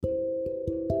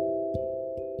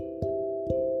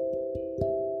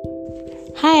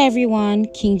Hi everyone,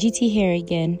 King Jeetee here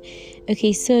again.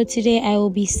 Okay, so today I will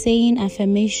be saying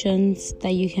affirmations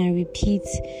that you can repeat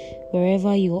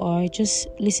wherever you are. Just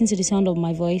listen to the sound of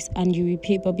my voice and you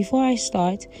repeat. But before I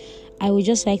start, I would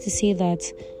just like to say that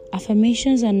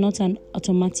affirmations are not an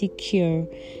automatic cure.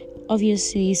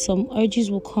 Obviously, some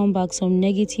urges will come back, some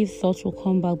negative thoughts will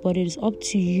come back, but it is up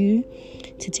to you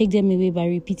to take them away by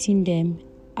repeating them.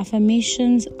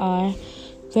 Affirmations are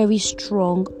very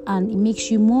strong and it makes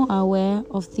you more aware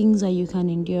of things that you can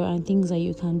endure and things that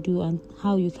you can do and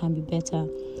how you can be better.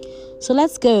 So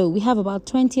let's go. We have about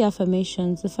 20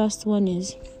 affirmations. The first one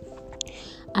is,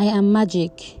 I am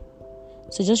magic.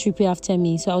 So just repeat after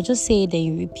me. So I'll just say it, then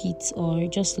you repeat or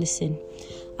just listen.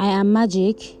 I am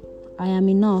magic. I am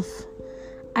enough.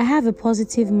 I have a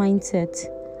positive mindset.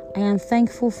 I am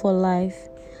thankful for life.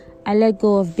 I let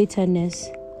go of bitterness.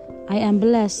 I am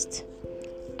blessed.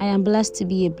 I am blessed to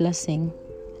be a blessing.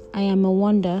 I am a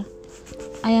wonder.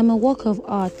 I am a work of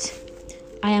art.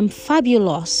 I am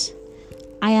fabulous.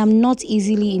 I am not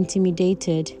easily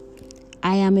intimidated.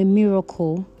 I am a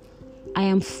miracle. I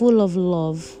am full of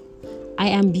love. I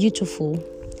am beautiful.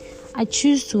 I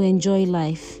choose to enjoy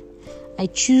life. I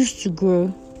choose to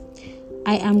grow.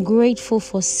 I am grateful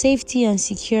for safety and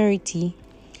security.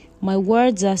 My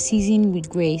words are seasoned with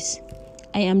grace.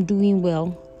 I am doing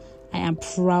well. I am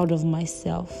proud of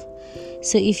myself.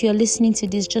 So if you're listening to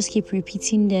this, just keep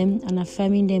repeating them and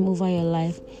affirming them over your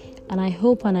life. And I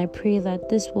hope and I pray that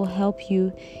this will help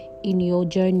you in your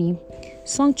journey.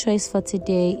 Song choice for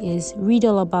today is Read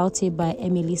All About It by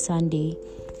Emily Sandé.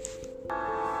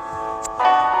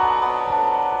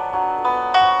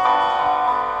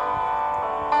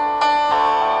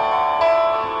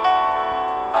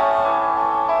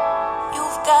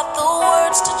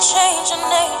 To change a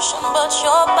nation, but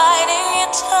you're biting your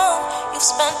tongue. You've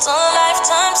spent a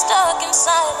lifetime stuck in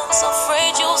silence,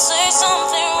 afraid you